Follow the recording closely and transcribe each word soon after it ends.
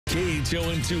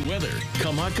KHON2 weather,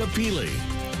 Kamaka Pili.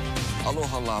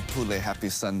 Aloha la pule, happy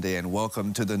Sunday and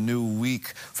welcome to the new week.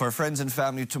 For friends and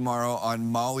family tomorrow on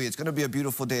Maui, it's going to be a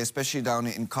beautiful day, especially down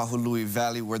in Kahului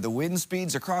Valley where the wind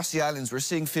speeds across the islands, we're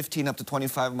seeing 15 up to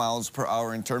 25 miles per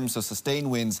hour in terms of sustained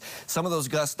winds. Some of those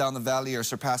gusts down the valley are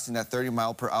surpassing that 30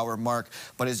 mile per hour mark,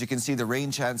 but as you can see, the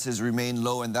rain chances remain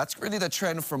low, and that's really the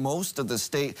trend for most of the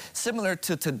state, similar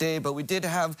to today, but we did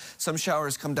have some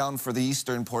showers come down for the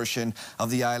eastern portion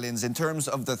of the islands. In terms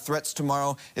of the threats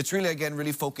tomorrow, it's really, again,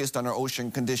 really focused on our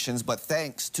ocean conditions, but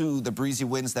thanks to the breezy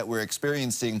winds that we're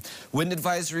experiencing, wind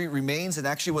advisory remains and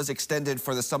actually was extended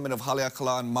for the summit of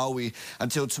Haleakala on Maui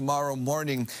until tomorrow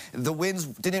morning. The winds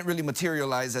didn't really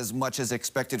materialize as much as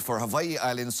expected for Hawaii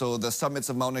Island, so the summits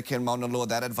of Mauna Kea and Mauna Loa,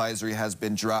 that advisory has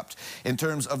been dropped. In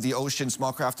terms of the ocean,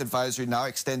 small craft advisory now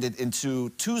extended into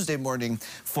Tuesday morning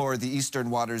for the eastern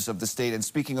waters of the state. And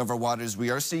speaking of our waters, we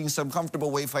are seeing some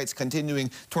comfortable wave heights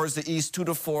continuing towards the east, 2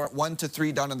 to 4, 1 to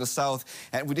 3 down in the south,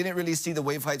 and we didn't really see the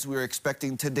wave heights we were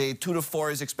expecting today. 2 to 4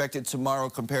 is expected tomorrow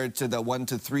compared to the 1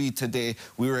 to 3 today.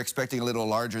 We were expecting a little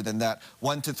larger than that.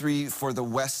 1 to 3 for the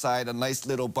west side, a nice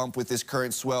little bump with this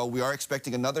current swell. We are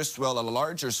expecting another swell, a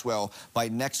larger swell, by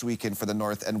next weekend for the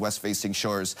north and west facing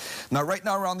shores. Now, right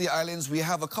now around the islands, we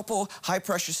have a couple high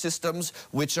pressure systems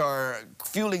which are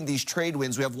fueling these trade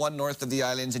winds. We have one north of the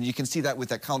islands, and you can see that with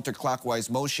that counterclockwise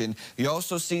motion. You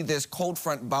also see this cold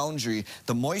front boundary.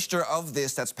 The moisture of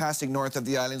this that's passing north of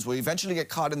the islands will eventually get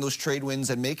caught in those trade winds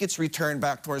and make its return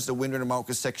back towards the Windward and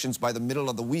Mauka sections by the middle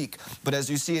of the week. But as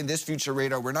you see in this future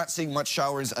radar, we're not seeing much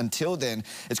showers until then.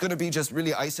 It's going to be just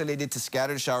really isolated to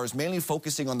scattered showers, mainly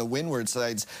focusing on the windward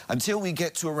sides until we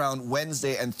get to around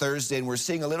Wednesday and Thursday. And we're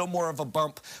seeing a little more of a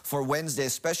bump for Wednesday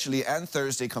especially and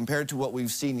Thursday compared to what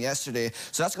we've seen yesterday.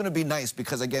 So that's going to be nice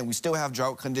because, again, we still have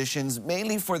drought conditions,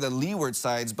 mainly for the leeward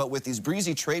sides. But with these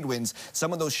breezy trade winds,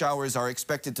 some of those showers are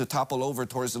expected to topple over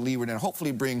towards the leeward and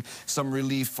hopefully bring some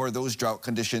relief for those drought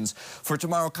conditions. For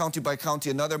tomorrow, county by county,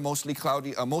 another mostly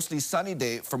cloudy, mostly sunny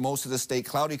day for most of the state.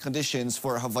 Cloudy conditions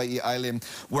for Hawaii Island,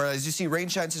 whereas you see rain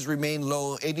chances remain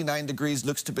low. 89 degrees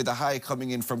looks to be the high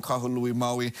coming in from Kahului,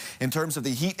 Maui. In terms of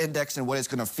the heat index and what it's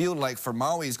going to feel like for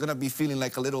Maui, it's going to be feeling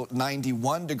like a little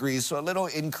 91 degrees, so a little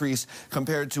increase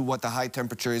compared to what the high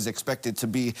temperature is expected to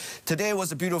be. Today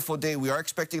was a beautiful day. We are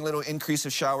expecting a little increase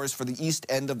of showers for the east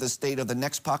end of the state. Of the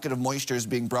next pocket of moisture is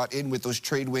being brought in with those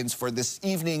trade winds for this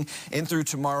evening in through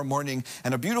tomorrow morning,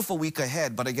 and a beautiful week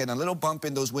ahead. But again, a little bump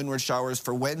in those windward showers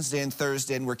for Wednesday and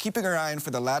Thursday, and we're keeping our eye on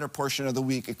for the latter portion of the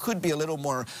week. It could be a little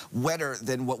more wetter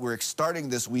than what we're starting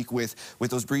this week with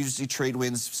those breezy trade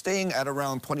winds staying at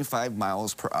around 25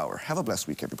 miles per hour. Have a blessed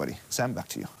week, everybody. Sam, back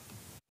to you.